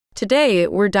Today,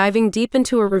 we're diving deep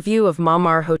into a review of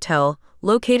Montmartre Hotel,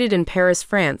 located in Paris,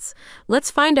 France.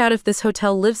 Let's find out if this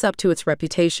hotel lives up to its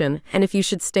reputation and if you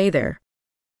should stay there.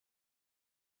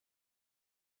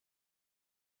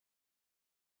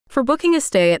 For booking a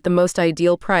stay at the most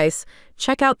ideal price,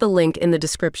 check out the link in the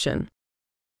description.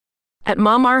 At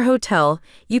Montmartre Hotel,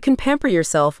 you can pamper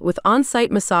yourself with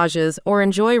on-site massages or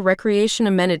enjoy recreation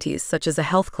amenities such as a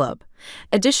health club.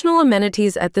 Additional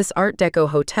amenities at this Art Deco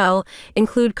hotel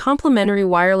include complimentary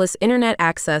wireless internet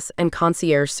access and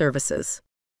concierge services.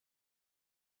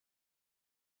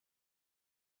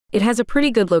 It has a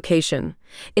pretty good location.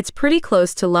 It's pretty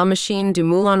close to La Machine du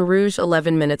Moulin Rouge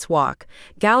 11 minutes walk,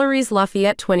 Galeries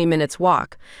Lafayette 20 minutes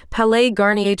walk, Palais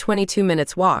Garnier 22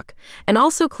 minutes walk, and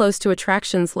also close to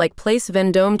attractions like Place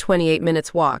Vendôme 28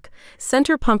 minutes walk,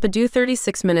 Centre Pompidou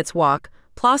 36 minutes walk,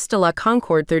 Place de la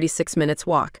Concorde 36 minutes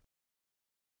walk.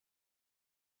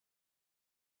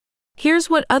 Here's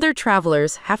what other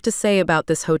travelers have to say about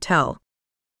this hotel.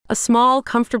 A small,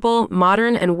 comfortable,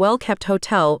 modern, and well-kept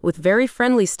hotel with very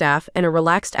friendly staff and a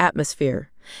relaxed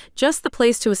atmosphere. Just the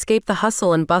place to escape the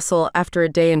hustle and bustle after a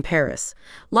day in Paris.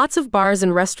 Lots of bars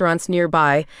and restaurants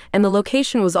nearby, and the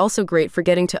location was also great for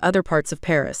getting to other parts of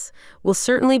Paris. We'll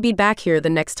certainly be back here the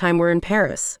next time we're in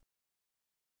Paris.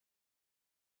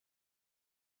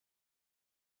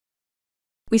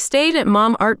 We stayed at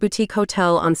Montmartre Boutique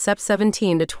Hotel on Sept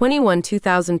 17 to 21,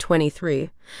 2023.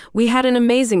 We had an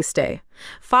amazing stay.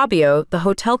 Fabio, the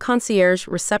hotel concierge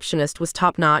receptionist, was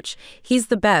top-notch. He's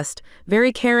the best,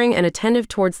 very caring and attentive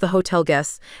towards the hotel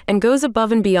guests, and goes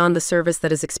above and beyond the service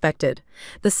that is expected.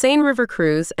 The Seine River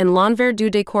Cruise and L'Envers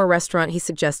du Décor restaurant he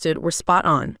suggested were spot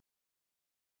on.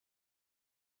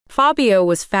 Fabio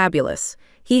was fabulous.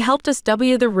 He helped us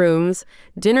W the rooms,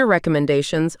 dinner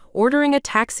recommendations, ordering a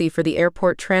taxi for the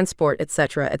airport transport,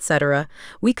 etc., etc.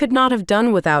 We could not have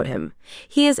done without him.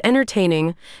 He is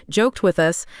entertaining, joked with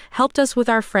us, helped us with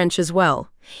our French as well.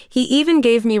 He even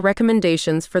gave me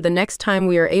recommendations for the next time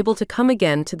we are able to come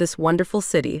again to this wonderful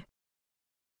city.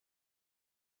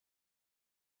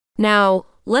 Now,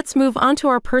 let's move on to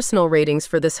our personal ratings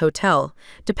for this hotel,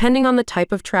 depending on the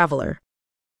type of traveler.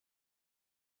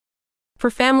 For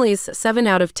families, 7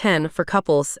 out of 10. For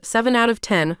couples, 7 out of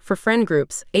 10. For friend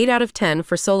groups, 8 out of 10.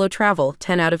 For solo travel,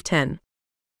 10 out of 10.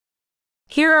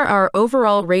 Here are our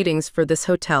overall ratings for this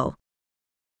hotel.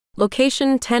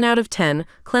 Location, 10 out of 10.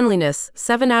 Cleanliness,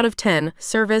 7 out of 10.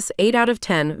 Service, 8 out of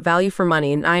 10. Value for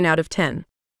money, 9 out of 10.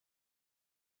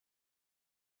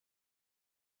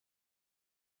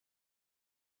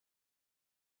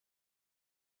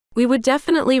 We would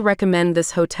definitely recommend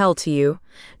this hotel to you,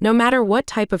 no matter what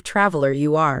type of traveler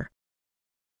you are.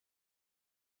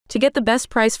 To get the best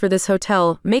price for this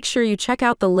hotel, make sure you check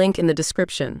out the link in the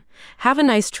description. Have a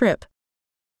nice trip.